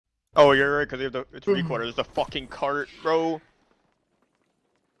Oh, you're right, because it's Reekwater. There's a fucking cart, bro.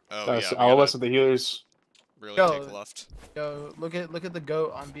 Oh yeah. I'll listen to the healers. Really Yo. take left. Yo, look at the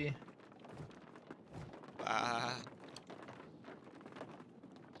goat on B. Ah.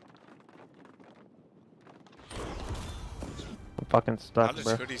 I'm fucking How stuck, does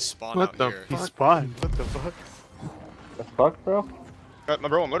bro. Hoodie spawn What out the here? fuck? He spawned. What the fuck? The fuck, bro? No,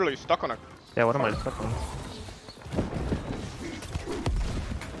 bro, I'm literally stuck on a... Yeah, what am I stuck on?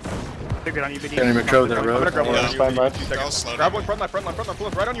 They're good on you, BD. Enemy crow there, I'm bro. gonna grab one Yeah, on you. fine, bud. 2 Go seconds. slow Grab down. one, front left, pull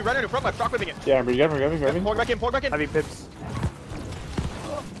up, right on you, front left, shock whipping it. Yeah, we're grabbing. Pull back in. Heavy pips.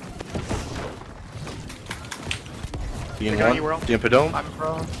 D1, Padome. I'm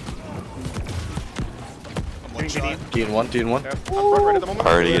pro. I'm one shot. D1. Yeah, I'm front right at the moment.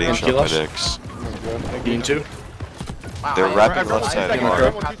 Already getting shot by Kilos. dicks. D2. Wow, They're I- wrapping I- left I- side I- hard.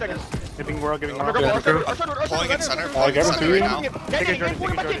 Grab one, 2 seconds. Giving world, giving I'm gonna world. grab one, Yeah, Pulling in center. grab Pulling in him center too. right now. Take it,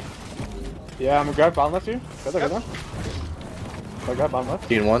 Jordan. Yeah, I'm gonna grab bomb left here. Go there. I got bomb left.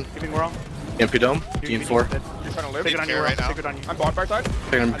 D1. Giving world. Padome. D4. You're trying to live. Take it on you, Care right world. now. Take it on you. I'm bonfire side.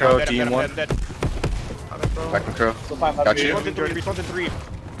 Taking I'm crow, dead, I'm D1. dead. Back to crow. Got you. Respawn's in 3.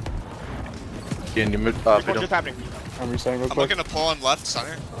 Getting you mid. Respawn's Padome. just happening. I'm resetting real I'm quick. looking to pull on left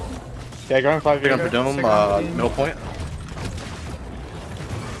center. Yeah, going 5 here. Second Padome, on no point.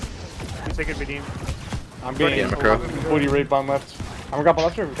 You take it, BD. I'm getting crow. 40 raid bomb left. I'm gonna grab a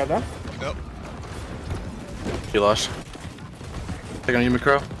left here. Got that? Nope. You lost. Taking on you,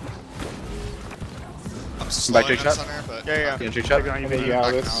 Macro. I'm slowing Jake in shot. center, but Yeah. Entry Take check. it on you, Take BD. you out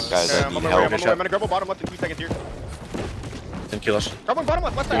of this. Guys, I I'm need on my way, help. I'm gonna grab a bottom left in 2 seconds here. Then kill us. Grab one bottom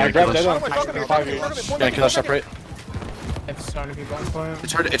left Yeah, side. grab that Bottom one. left, shock Five whipping, here. shock whipping, Yeah, kill us separate. It's starting to be going for him.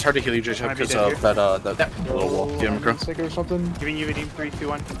 It's hard to heal you, J-Chub, because of that little wall. Get him, Macro. Or something. Giving you, BD. 3, 2,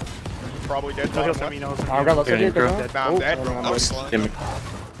 1. Probably dead. No heal, Bottom me left. knows. I'm gonna left here. Nah, I'm dead. I was slowing. Get him.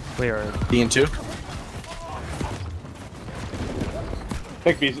 Clear. D2.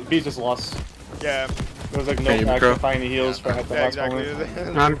 I think B just lost. Yeah. There was like no Okay, you actual Macro. finding heals for at the Yeah, last exactly.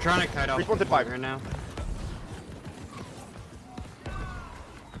 moment. I'm trying to cut off Respawn's at 5 right now.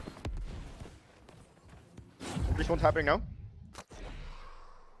 Respawn's happening now.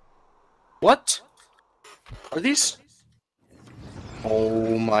 What? Are these?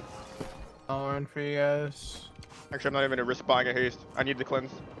 Oh my. I'll run for you guys. Actually, I'm not even gonna risk buying a haste. I need the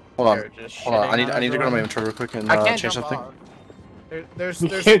cleanse. Hold on. They're just Hold on. shitting I need to go to my everyone. inventory real quick and I can't change jump something. off. There's You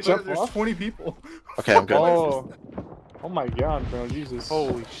can't jump there's off? 20 people. Okay, I'm good. Oh, my god, bro. Jesus.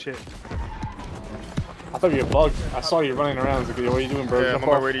 holy shit. I thought you were bugged. I saw you running around. I was like, what are you doing, bro? Yeah, I'm Jump on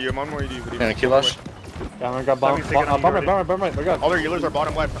my off. way to you. I'm on my way to you. Yeah, kill us. Yeah, I'm gonna grab bomb. Somebody's taking on Bomb Jordan. right. Oh god. All their healers are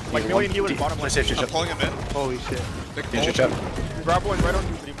bottom left. Like million healers bottom left. Safe, I'm pulling him in. Holy shit. Big Change your pull. chat. Grab one right on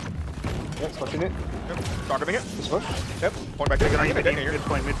you. Yeah, switching it. Yep. Shotgunning it. Just push. Yep. Point back to Take it on you, the BD. here.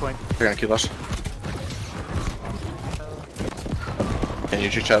 Midpoint. They're gonna kill us. And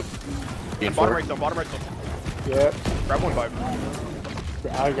use your chat. Being Bottom forward. right zone. Bottom right zone. Yeah. Grab one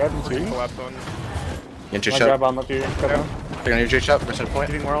 5. I grabbed him too. Collapse on. Into I chat. grab bomb up here. Yeah. They're gonna use your chat. Reset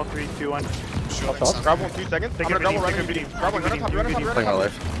point. Giving world. 3, 2, 1. Shooting center. Grab one 2 seconds. Take I'm it, gonna grab one BD. right on you. Grab one right on top. Right on top. Right Playing my on top.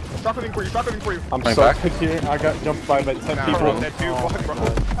 life. Shotgunning for you. Shotgunning for you. I'm Playing back. Here. I got jumped by about 10 Nah, people. bro, dead too. Fuck,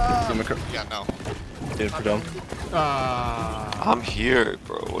 bro. Yeah, no. Did for dumb. I'm here,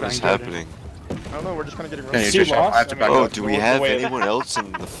 bro. What is Trying to happening? I don't know. We're just kind of getting Yeah, run. you C just- I lost. have to back Oh, up. do we have anyone else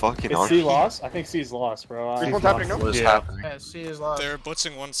in the fucking Is army? C lost? I think C's lost, bro. Respawn's happening now. What is Yeah. happening? Yeah, C is lost. They're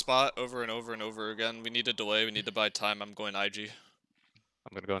blitzing one spot over and over again. We need to delay. We need to buy time. I'm going IG.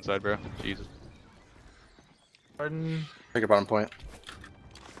 I'm gonna go inside, bro. Jesus. Jordan. Take a bottom point.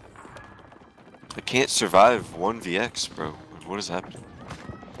 I can't survive 1vx, bro. What is happening?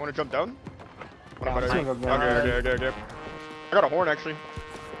 Want to jump down? Yeah, I'm gonna jump down. Okay. I got a horn actually.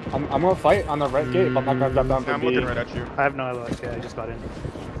 I'm gonna fight on the red gate, but I'm not gonna drop down Yeah, for I'm B. looking right at you. I have no LOS. Yeah, I just got in.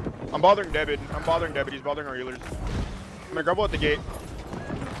 I'm bothering Debit. He's bothering our healers. I'm gonna grab at the gate.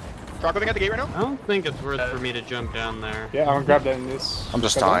 Chocolate at the gate right now? I don't think it's worth for me to jump down there. Yeah, I'm gonna grab that in this. I'm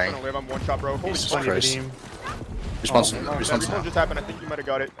just I'm dying. gonna live. I'm one shot, bro. Holy Jesus fuck. Christ. Team. Response. That Response. respawn just happened. I think you might have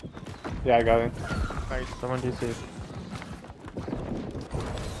got it. Yeah, I got it. Nice. Someone DC.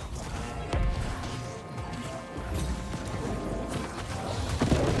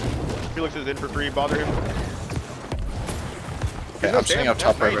 Felix is in for free. Bother him. Okay, I'm sitting up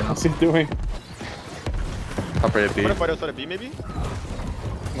top right now. What's he doing? Top right at B. I'm gonna fight outside of B maybe?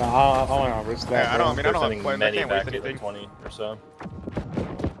 No, I don't wanna risk that. Yeah, I don't have Sending plan. I many can't back waste at anything. 20 or so.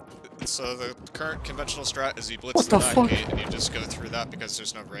 So the current conventional strat is you blitz What the the back fuck? gate and you just go through that because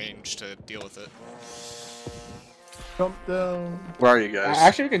there's no range to deal with it. Jump down. Where are you guys?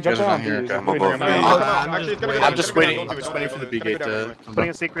 Actually, we can jump You guys are down not here, here. okay. I'm above me. Actually, it's gonna go down. I'm just waiting. I'm just waiting for the B gate to.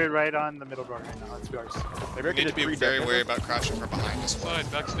 Putting a secret right on the middle door right now. Let's be ours. Maybe I We can need to just be read very that. wary about crashing from behind as well.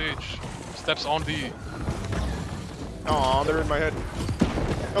 Side, backstage. Steps on B. Aw, they're in my head.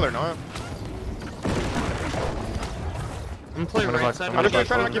 No, they're not. I'm playing right side. I'm just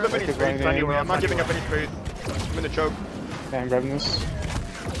trying to not give up any Take space. his running I'm not giving up any space. I'm in the choke. Yeah, I'm grabbing this.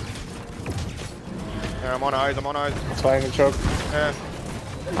 Yeah, I'm on eyes. I'm on eyes. That's why I'm in the choke. Yeah.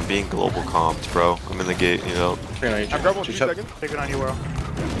 I'm being global comped, bro. I'm in the gate, you know. I'm grabbing 2 seconds. Take it on you, World.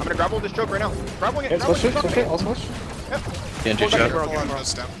 I'm gonna grapple this choke right now. Grappling it. Yeah, switch it, switch it, I'll switch. Yep. Yeah, Pull back in, bro. Full on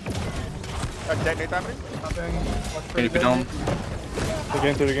nose down. Detonate's happening. Can you be down?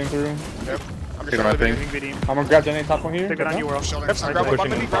 They're getting through. Yep. I'm Take just my trying to ping. I'm gonna grab Detonate top one here. Take it on you, World. Shielding Yep, side. I'm grabbing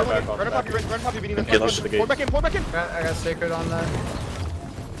Pushing bottom him. of me, run on top of you, run on top of you, Okay, let's do the gate. pull back in, pull back in. I got sacred on that.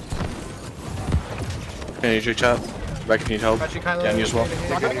 Can you chat? Back if you need help. Got you kind of. Yeah, you as well. Heavy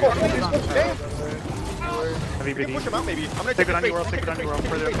You can BD. push him out maybe. I'm gonna Take it on you, space, World. Take it on you, World.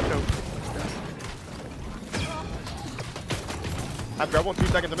 Further up the choke. I've grabbed 1, 2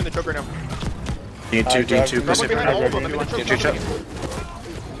 seconds, I'm in the choke right now. D2, D2, Grab one behind all of them, I'm in the choke. Get your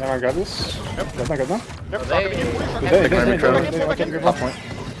Can I grab this? Yep. That's not good enough. Yep, drop it again, pull They back in, pull back in, pull back in. top point.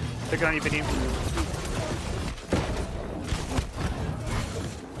 Take it on you, BD.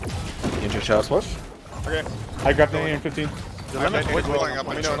 Get your shot. Switch. Okay. I grabbed the in 15. I'm Wait, pulling up let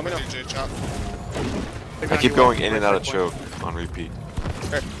my me know, choke let me know. with DJ chop. Take it I on keep you, going World. in and out of First choke on repeat.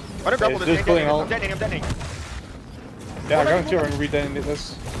 Okay. I'm gonna grapple Just this, I'm pulling all- detonating, I'm detonating. Yeah, I'm going to. I'm gonna redetonate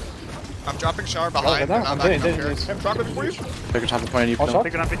this. I'm dropping shower Oh, behind. no, I'm I'm not dead, back up dead. here. Yep, chocolate before you. Take your top point. You Take it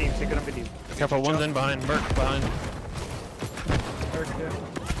on BD. Take it on BD. Careful, one's in behind. Merc behind.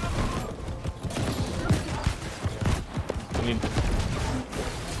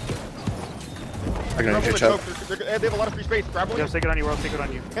 I Grapple the choke. They have a lot of free space. Grapple Yeah, it. take it on you, World. Take it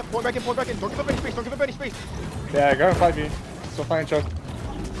on you. Yep, pull back in, pull back in. Don't give up any space, don't give up any space. Yeah, I got a 5B. Still flying choke.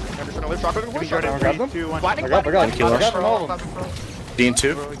 I'm just trying to live chocolate before Give you. me Jordan. grab them? 3, 2, 1. Flattening, I got flattening, him. I got flattening. him all of them. Dean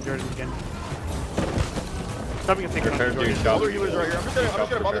 2. Rolling Jordan again. Something to take it on you, Jordan. All their healers right here. I'm just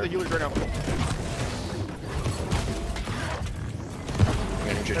gonna bother the healers right now.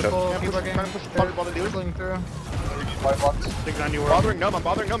 Careful, people are Trying to push getting. bother the healers. Pulling through. Take it on you, World. Bothering numb, I'm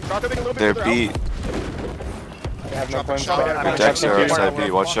bothering numb. Chocolate a little bit They're further beat. out. I have no plans. Decks are outside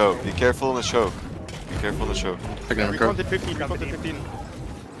B. Watch out. Be careful in the choke. Be careful in the choke. Respawn's at 15, respawn's at 15.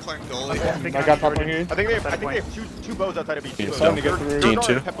 Playing goalie. Take I it got on top you, one here. I think they have two bows outside of each. It's time to get through. They're Team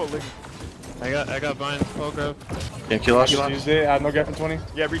two. Peppo Lig. I got bind. Full grab. Can kill us. Use it. I have no gap in 20.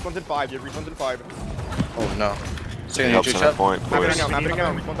 Yeah, respawn's in 5. Yeah, respawn's in 5. Oh no. It helps on that point, Happening boys. now, happening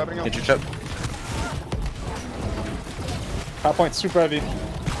now. Respawn's happening now. Get your chip. Top point super heavy.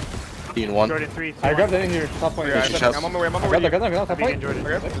 Dean 1. Jordan 3, 2, I 1. grabbed that in here. Top point. Yeah, Get your chest. I'm on my way, I'm on my I way. got that. Top Begin, point. Jordan.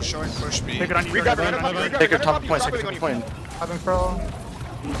 Okay. Showing push B. Take it on you, Regrab, Jordan. run on top, regrab, Take your run on top point. top, Take your chocolate top point. Having pro.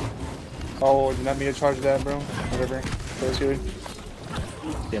 Oh, did not mean to charge that, bro. Whatever. That was good.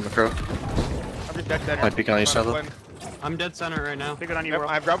 Damn, Macro. I'm just dead center. Might peek on you, Sella. I'm dead center right now. Take it on you, Yep,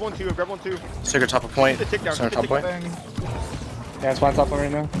 World. I've grabbed 1, 2, I've grabbed 1, 2. Take your top of point. Just a tick down, Center just a top tick point. down. Yeah, it's fine top point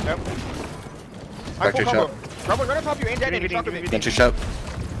right now. Yep. Back to your shot. Grab one, run on top of you, and dead, and chocolate me. Get your shot.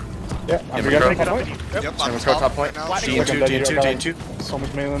 Yeah, I'm Take grabbing it top on point. BD. Yep, Center I'm Macro top point. right now. Dean 2, Dean 2, Dean 2. So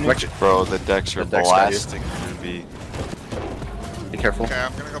much melee on me. Bro, the decks are The decks got you. blasting through B. Be careful. Okay,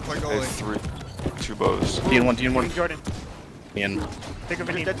 I'm gonna go play They have goalie. 2 bows. Dean 1, Dean 1. Take Jordan. Ian. Take a I'm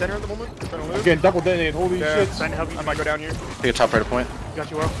just BD. dead center at the moment. Trying to I'm live. getting double detonated. Holy Yeah. shit. Trying to help you. I might go down here. Take a top right point.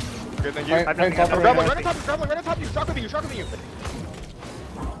 Got you, World. Good, thank you. Fine, I've fine, nothing top else. right Grab one, now. run on top of you, grab one, run on top of you, chocolate me, chocolate me.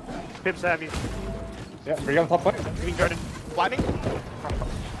 Pips have you. Yeah, bring on top point. Giving Jordan. Flattening.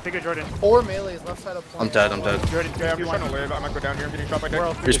 Take it, Jordan. 4 melees left side of point. I'm dead, I'm dead. Jordan, Yeah, I'm 2, just trying 1. to live. I might go down here. I'm getting shot by deck.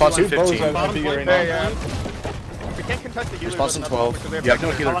 World. Response in Bows 15. are- I think you're right Yeah, now. yeah. We can't contest the healers. Response in at that 12. moment, 'cause they have You have no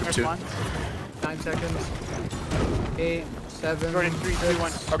like- healer How long for 2. response? 9 seconds. 8, 7. Jordan, 3, 2,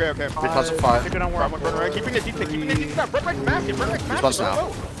 1. Okay, okay. Response in 5. Take it on Grab World. one, right. Keeping the deep, keeping the deep down. Run right massive, run right massive. Response now.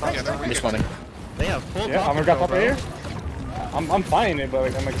 Yeah, they're Respawning. They have full Yeah, I'm gonna grab top right here. I'm fine, but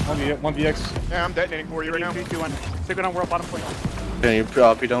like I'm like 1vx. Yeah, I'm detonating for you right now. 3, 2, 1. Take it on World, bottom point. Can you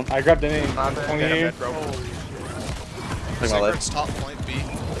P down? I grabbed the name. 20 Yeah, I'm here. dead, bro. Take my leg. Sacred's top point B.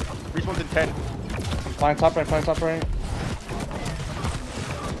 Respawn's in 10. Flying top right, flying top right. I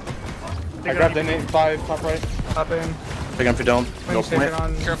Take it grabbed on the name 5 top right. Up in. Take him for dome. No Take point. it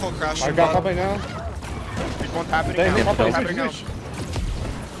on. Careful crash. I got top right now. Respawn's happening Damn, now. top right. Happening now.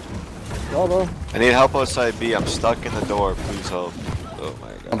 Go, bro. I need help outside B. I'm stuck in the door. Please help. Oh my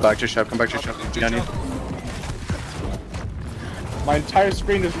god. Come back to your shop. Come back to your shop. Behind you. My entire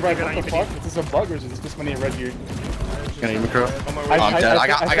screen is red. What the fuck? Is this a bug or is this just money in red here? Gonna need macro. On my way. I'm dead. I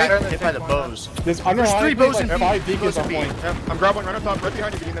got hit by the bows. There's under 3 bows in B. 5 beacons on point. Yeah, I'm grappling right on top, right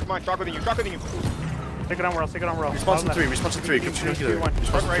behind you, Bean. That's mine. Shock within you, shock within you. Take it on world, take it on world. Response in 3, response in 3. Keep shooting healer.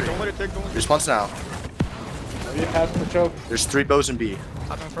 Front right, don't let it take, don't let it Response now. You pass the choke. There's 3 bows in B.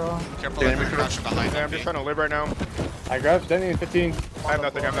 Popping pro. Careful, I'm crashing behind Yeah, I'm just trying to live right now. I grabbed Denny in 15. I have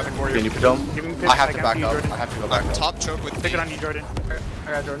nothing for Can you. you put dome? Give him I have to got back you, up. Jordan. I have to go back up. Top choke with Take me. it on you, Jordan.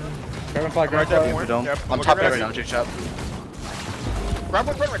 I got Jordan. Grab fly, grab Right there, fly. point. Dome. Yep, I'm top right now, J-Chop. Grab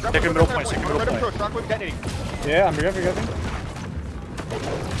one front right, grab Take one a middle front point, take a right. middle Right, shock with detonating. Yeah, I'm grabbing.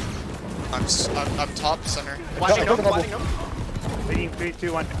 I'm top center. Flashing Go, up, go, go. flashing up. Leading 3,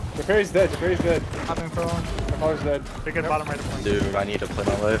 2, 1. The fairy's dead, the fairy's dead. Popping pro. The color's dead. Take it bottom right of point. Dude, I need to play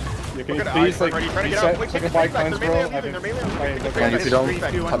my life. You can Look at please, eyes, like, ready, trying to get out. reset, Please take take a the bike space back. cleanse, They're bro. melee leaving, they're melee leaving. Take the Can you space do back. dome?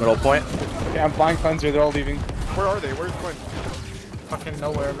 3, 2, 1. Top middle point. Okay, I'm flying cleanser, they're all leaving. Where are they? Where's Quinn? Fucking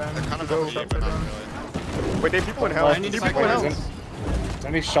nowhere, man. Kind of have a but not really. Wait, they have people in hell. Well, They have people in hell. Is there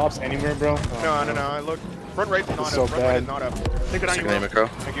any shops anywhere, bro? No, I look. Front right's not so up. Front right bad. is not up. Take it on you, world. Macro.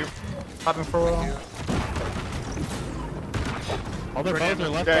 Thank you. Popping pro. All their bows are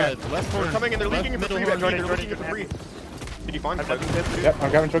left Yeah. side. Left They're corner. coming and they're leaking in for free. They're Jordan, leaking in for Jordan, free. Did you find I've Quinn? got these. Yep, I'm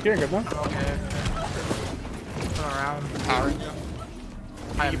grabbing choke here, good now. Okay. Turn around. Powering you.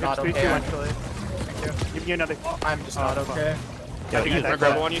 I am Give not it 3, okay, 2, 1. actually. Thank you. Give me another. I'm just not okay. I think I Can I got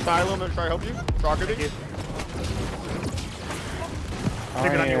grab that. one you asylum and try to help you? Shocker Thank you. thing?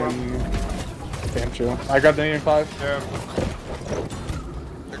 Take it on you, world. Damn chill. I grabbed the in 5. Yeah.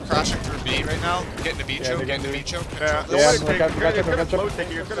 They're crashing through B right now. Getting a B choke, they're getting a getting B choke. Yeah. Yeah, It's I got you, gonna got you. slow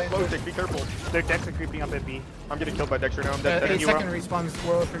stick you. It's gonna slow stick. Be careful. Their decks are creeping up at B. I'm getting killed by Dexter now. I'm dead. 8 you, second respawns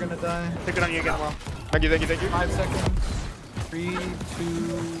world if you're gonna die. Take it on you again, world. Thank you. 5 seconds. 3, 2.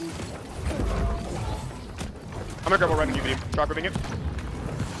 I'm gonna grab a running UV. Shock ripping it.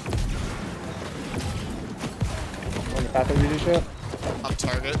 On the path of really shit. I'm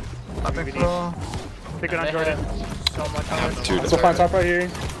target. Popping pro. Take it on They Jordan. have so much I'm damage. Dude, So fine top right here.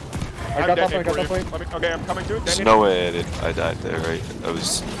 I got dead top point, got top for you. point. Okay, I'm coming to it. there's no way I died there, right? I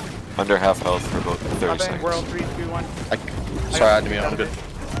was under half health for about 30 Popping seconds. world 3, 2, 1. Sorry, I had to be I'm good.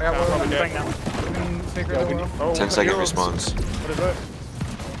 I got Probably world. dead. Now. Sacred the world. Oh, 10-second heroes. respawns. What is that?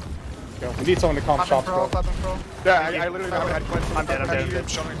 Yo, we need someone to calm Popping shops, pro, bro. popping pro. Yeah, I literally haven't had cleanse. I'm dead, I'm dead. I'm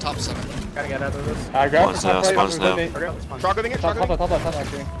showing top center. Gotta get out of this. I grabbed the Spawns now, top right. spawns now. Okay. Shock ripping it. Top, Shock top, ripping top, top, top,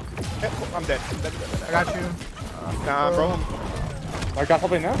 actually. it. I'm dead. I got you. Nah, bro. I got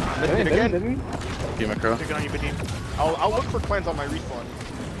top right now. Did it again. Didn't. Give me a crow. Take it on you, Badim. I'll look for cleanse on my respawn.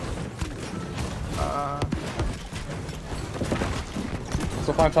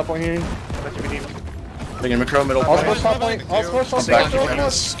 So fine top point here. That's your Badim. Taking a crow, middle point. Top point. I'm Back. back.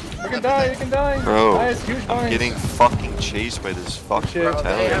 You can die, you can die. Bro, Nice, huge I'm vines. getting fucking chased by this fucking Shit. Yeah,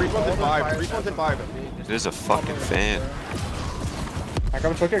 retaliator. respawn's in 5. Respawn's in 5. It is a fucking fan. I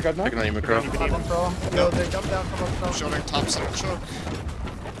got a choke here, got now. Take it on you, Popping pro. Yo, they jump down from up top. Showing top center choke.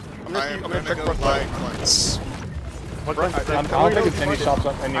 I'm I am gonna gonna check go front buy right. cleanse. What Front- cleanse? I don't think it's any shops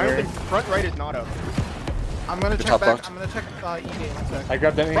up I don't anywhere. think front right is not up. I'm gonna The check top back. box. I'm gonna check E-gate. 1 sec. I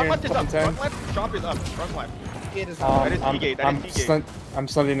grabbed that in Front here, left is top up. and 10. Front left. Shop is up. Front left. E-gate is up. That is E-gate, that is E-gate. I'm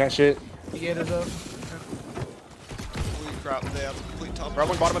stunting that shit. E-gate is up. Holy crap, they have complete top. Grab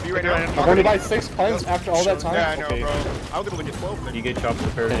one bottom of you right now. I'm going to buy 6 cleanse after all that time. Yeah, I know, Okay. bro. I was able to get 12.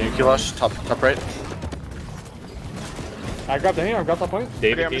 Then. Can you kill us? Top right. I grabbed the here, I got that point.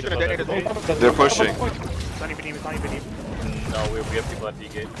 Okay, I'm just gonna detonate his ult. They're pushing. It's on you, Badim. It's on you, Badim.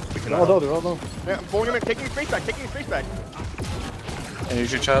 They're all low, they're all low. Yeah, I'm pulling him in, taking his face back, taking his face back. And you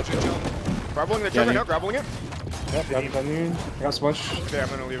should chop. Grabbling the chest right now, grabbling it. Yep, got that in. I got smush. Okay, I'm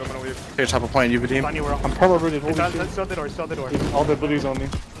gonna leave. Here, top of point, you It's on you, world. I'm purple rooted, holy It's shit. still the door, still the door. All the abilities on me.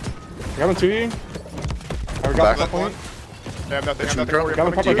 I got him 2 here. I got that point. Yeah, I'm nothing. Got him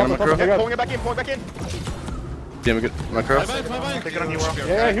Coming top, to you. got him crow. Yeah, pulling it back in, pulling it back in. Damn it, my crow. Take it on you, world.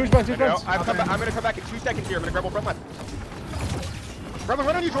 Yeah, huge bunch, huge No, bunch. I'm gonna come back in 2 seconds here. I'm gonna grab one front left. Grab one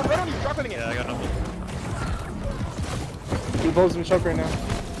right on you, Jordan, right on you. Sharpening it. Yeah, I got nothing. 2 bows in the choke right now.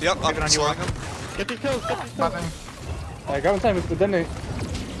 Yep, Take it I'm on you, slowing world. him. Get these kills, get these kills. Popping. I got him time with the detonate.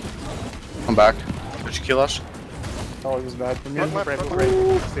 I'm back. Did you kill us? Oh, it was bad for me. Front left, Right, front right.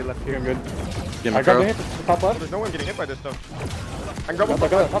 left. Stay left Okay, here. I'm good. Get I my got the crow. hit, the top left. There's no one getting hit by this stuff. I can grab one Top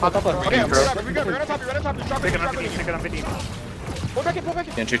front left, left. top left. Okay, we're good. We're right on top. You're right on top. You're Take it on sharpening. Badim. Take it on Badim. Pull back in, pull back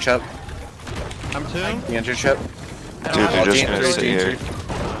in. Enter chip. I'm 2. Enter chip. Dude, they're just gonna sit here.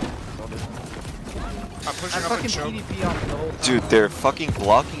 I'm I pushing up fucking and choke. PvP on the whole time. Dude, they're fucking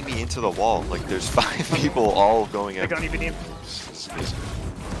blocking me into the wall. Like, there's 5 people all going Take at it on you, Badim.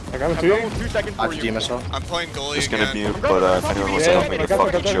 I got him I'm 2 going here. 2 seconds I for have to you. DM myself. I'm playing goalie Just gonna again. mute, but if anyone wants to help me in the Yeah,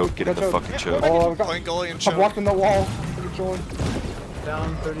 fucking got choke, get in the that. fucking choke. Oh, I've got. Playing goalie and I'm choke. blocking the wall. control.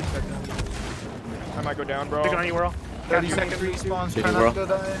 Down 30 seconds. I might go down, bro. Take it on you, Whirl. 30 seconds respawns. Did Try you not roll? to go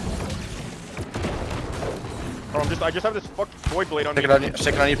die. Bro, I just have this fucking void blade on Take me. it on you.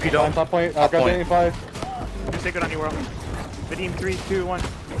 Take it on you, Pito. On top point. I Top got point. the 5. Just take it on you, Whirl. Vadim, 3, 2, 1.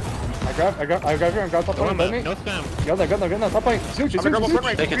 I got here. I got top point. Let me. No spam. Got that. Top point. Shoot. I'm gonna grab a front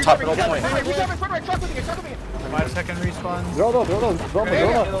right. Take it Free top front middle right, point. front right, front right, truck with me, truck with me. 5 second respawns. Throw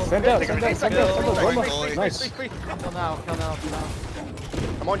those. Send down. Please, Nice. please, please. Kill now.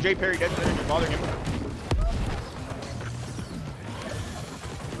 I'm on J Perry, dead center, just bothering him.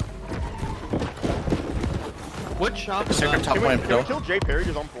 What shop is Secret that? top Can we point, Pito. kill J Perry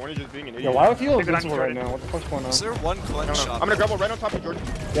just on point and just being an idiot? Yeah, why would he Take it on invincible you, right Jordan. now? What the fuck's going on? Is there one cleanse No. shop? I'm gonna grab one right on top of Jordan.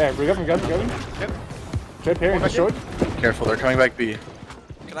 Yeah, we got him. Yep. J Perry One just short. Careful, they're coming back B.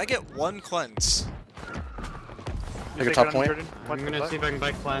 Can I get one cleanse? Take a top point. I'm gonna see if I can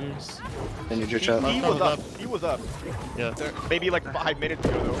buy cleanse. Then you He just chat. was up. Yeah. Maybe like 5 minutes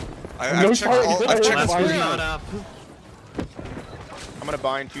ago though. I've checked all. I've checked Last three. one's not up. I'm gonna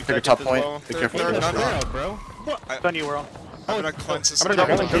buy in 2 Take a seconds top as point. well. Be careful. There are none on. bro. It's on you, Whirl. I'm gonna cleanse this. I'm gonna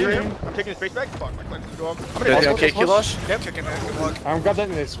grab one Okay. sugar here. I'm taking his face back. Fuck, my cleanse is go up. I'm Everything gonna okay, Kilosh? Kicking it. Good luck. I'm got that.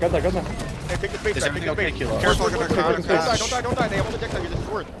 Got that. Hey, take the space Is back, take everything the okay, space. Kilosh? Careful, I'm gonna Don't crash. die. They have all the decks out here. This is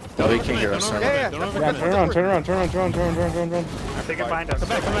worth. No, he can't hear us. Don't Never mind. Yeah. Yeah, turn around. Take it behind us. Come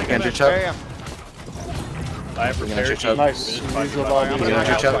back. Andrew Yeah, chat. yeah. I have We're gonna prepared. chat. Nice. Use the ball. I'm You gonna gonna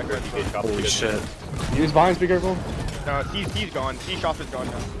back chat? out. Holy shit. Use vines. Be careful. No, he's gone. C-Shop is gone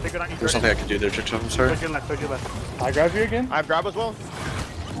now. Take it on you, There's Jordan. something I could do there, Chicho. I'm sorry. Towards your left. I grab you again. I have grab as well.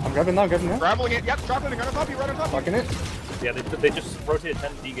 I'm grabbing now. Grabbling it. Yep, chocolate right on top of you, right on top of you. Fucking it. Yeah, they just rotated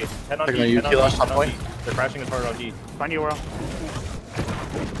 10 D gate. 10 on Taking D. you, 10 on Kilosh, D, top 10 on point. D. They're crashing as hard on D. It's on you, Whirl.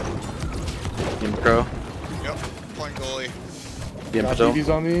 Team Pro. Yep. Playing goalie. Team Got Pito. TVs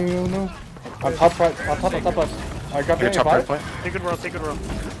on me. Oh no. I'm top right. Top left. I got Your the top right 5. point. Take it, Whirl. Take it, Whirl.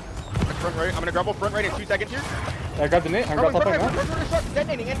 Front right. I'm gonna grab a front right in 2 seconds here. I got the net. I got top right now.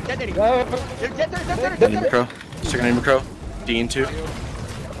 Detonating. Team Pro. Second name Pro. Dean 2.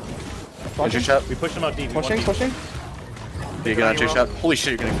 Andrew chat. We pushed them out D. We Pushing. want D. You get on J chat. Holy shit,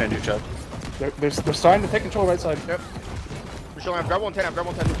 you're getting fan Andrew chat. They're starting to take control right side. Yep. Michelle, I've grabbed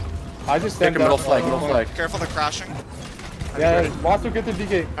 110. I just Take stand a middle up. flag, middle flag. Careful, they're crashing. Yeah, watch them get the D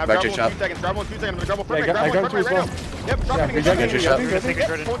gate. I've Back grabbed to one chat. 2 seconds. Grab one 2 seconds. I'm gonna grab one front Yeah, right. I Grab got one two front as right well. now. Yep, Yeah, dropping we it. got Andrew chat. Take it,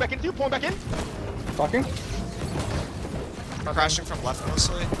 Jordan. Pulling back in 2. Pulling back in. Talking. Crashing from left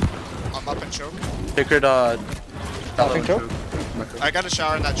mostly. I'm up and choke. Sacred, Talking choke. I got a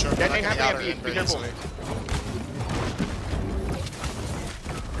shower in that choke. That I'm ain't not gonna happening outer at in B. Be very careful. easily.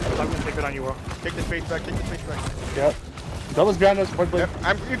 I'm gonna take it on you, Whirl. Take the space back. Yep. Doubles behind us. Point blade.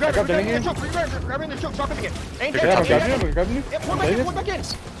 Yep. You grab got it. the You're grabbing the choke. Chocolate again. Ain't Take dead. it, Yeah, I'm grabbing you. Yep, pull back in.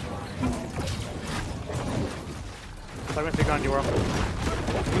 I'm gonna take it on you, Whirl.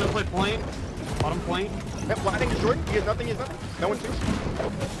 I'm gonna play point. Bottom point. Yep, blinding is Jordan. He has nothing. No one too.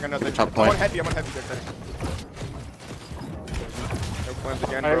 I got nothing. Top I'm point. on heavy there. No plans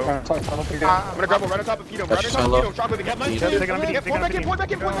again, bro. I'm I'm gonna grab one right on top of Pito. Right on top of Pito. Chocolate again. Take it on me. Yep, pull back in. Pull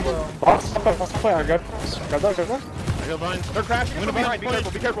back in. I got that. I got vines. They're crashing from behind.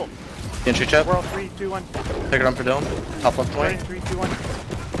 Be careful. Andrew chat. Whirl, 3, 2, 1. Take it on for Dylan. Top left Jordan, point. 3, 2, 1.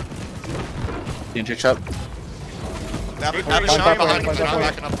 Andrew chat. Have a shower behind you. They're not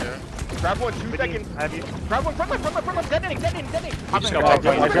backing up there. Grab one 2 seconds. Have you? Grab one front left. Detonating. We just got I back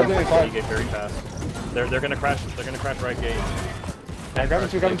grabbed D it in 5. gate very fast. They're gonna crash. They're gonna crash right gate. I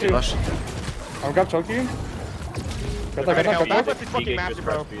grabbed 2. Kilosh. I'm grabbed choking. Got Right now, that. left is D fucking gate massive, just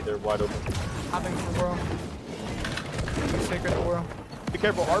bro. crashed B. They're wide open. Hopping for Whirl. Sacred to Whirl. Be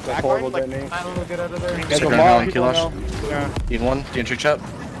careful. Our back Horrible line, like, detonate. I don't know, get out of there. There's a Second lot round, of people Kilosh. now. yeah. Dean 1. Andrew chat.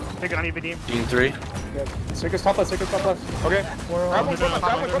 Take it on you, Vadim. Dean 3. Sacred's top left. Okay. Whirl. Grab one front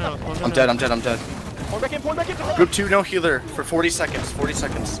left. I'm dead. Point back in. Group 2, no healer for 40 seconds. 40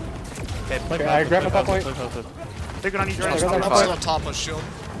 seconds. Okay, I grabbed my top point. Take it on you, Jordan. Just I'm 45. still on top of shield.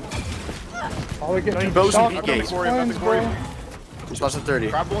 All we get Two bows and shot. B gate. Lines, bro. Response at 30.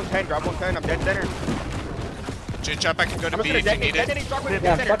 Grab 110. I'm dead center. J-Chap, I can go to I'm B just if gonna you need it. detonate chocolate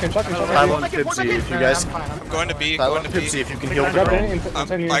Yeah, center. I'm shocking. Tyler and Pipsy, if you guys. I'm going to B. Tyler Going and to B. Pipsy, if you can heal Grab Pro. it in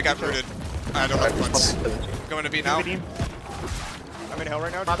 10 years. I got rooted. I don't have points. Going to B now. Vadim. I'm in hell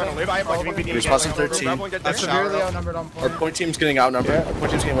right now. Just trying to live. I have like Vadim. Response in 13. Grab one, get That's there. shower. Severely outnumbered on Our point. point team's getting outnumbered. Yeah. Our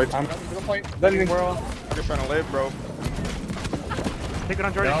point team's getting wiped. I'm grabbing the point. Then Whirl. I'm just trying to live, bro. Take it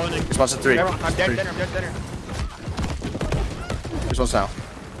on Jordan. Response at 3. I'm dead center. Response now.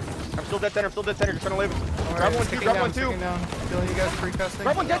 I'm still dead center. Just trying to live. Grab one, 2. Sticking Grab down, one, 2. sticking down. Feeling you guys pre-casting.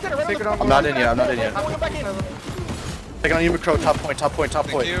 Grab one, dead center. Right on Take the it on I'm not in yet. I'm not in yet. I'm going back in. Taking on you, Crow. Top point.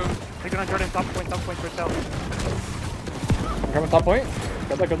 Thank you. Take it on Jordan. Top point, first out. I'm coming top point.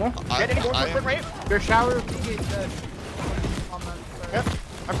 Got that, good now. Get any more quick right? Their shower B-gate dead. Yep.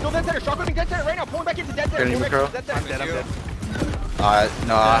 I'm still dead center. Shotgunning dead center right now. Pulling back into dead center. Getting Pulling Macro. back into dead center. I'm dead.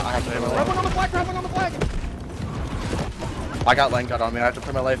 No, I have to put my Grab life. one on the flag. Grab one on the flag. I got lane cut on me. I have to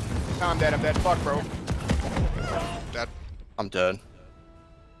put my life. No, I'm dead. I'm dead. Fuck, bro. Dead. I'm dead.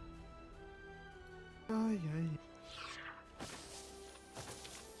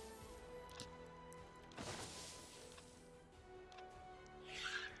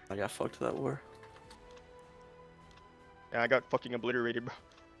 I got fucked to that war. Yeah, I got fucking obliterated, bro.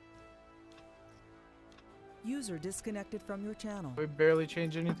 User disconnected from your channel. We barely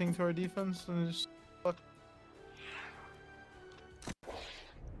change anything to our defense and just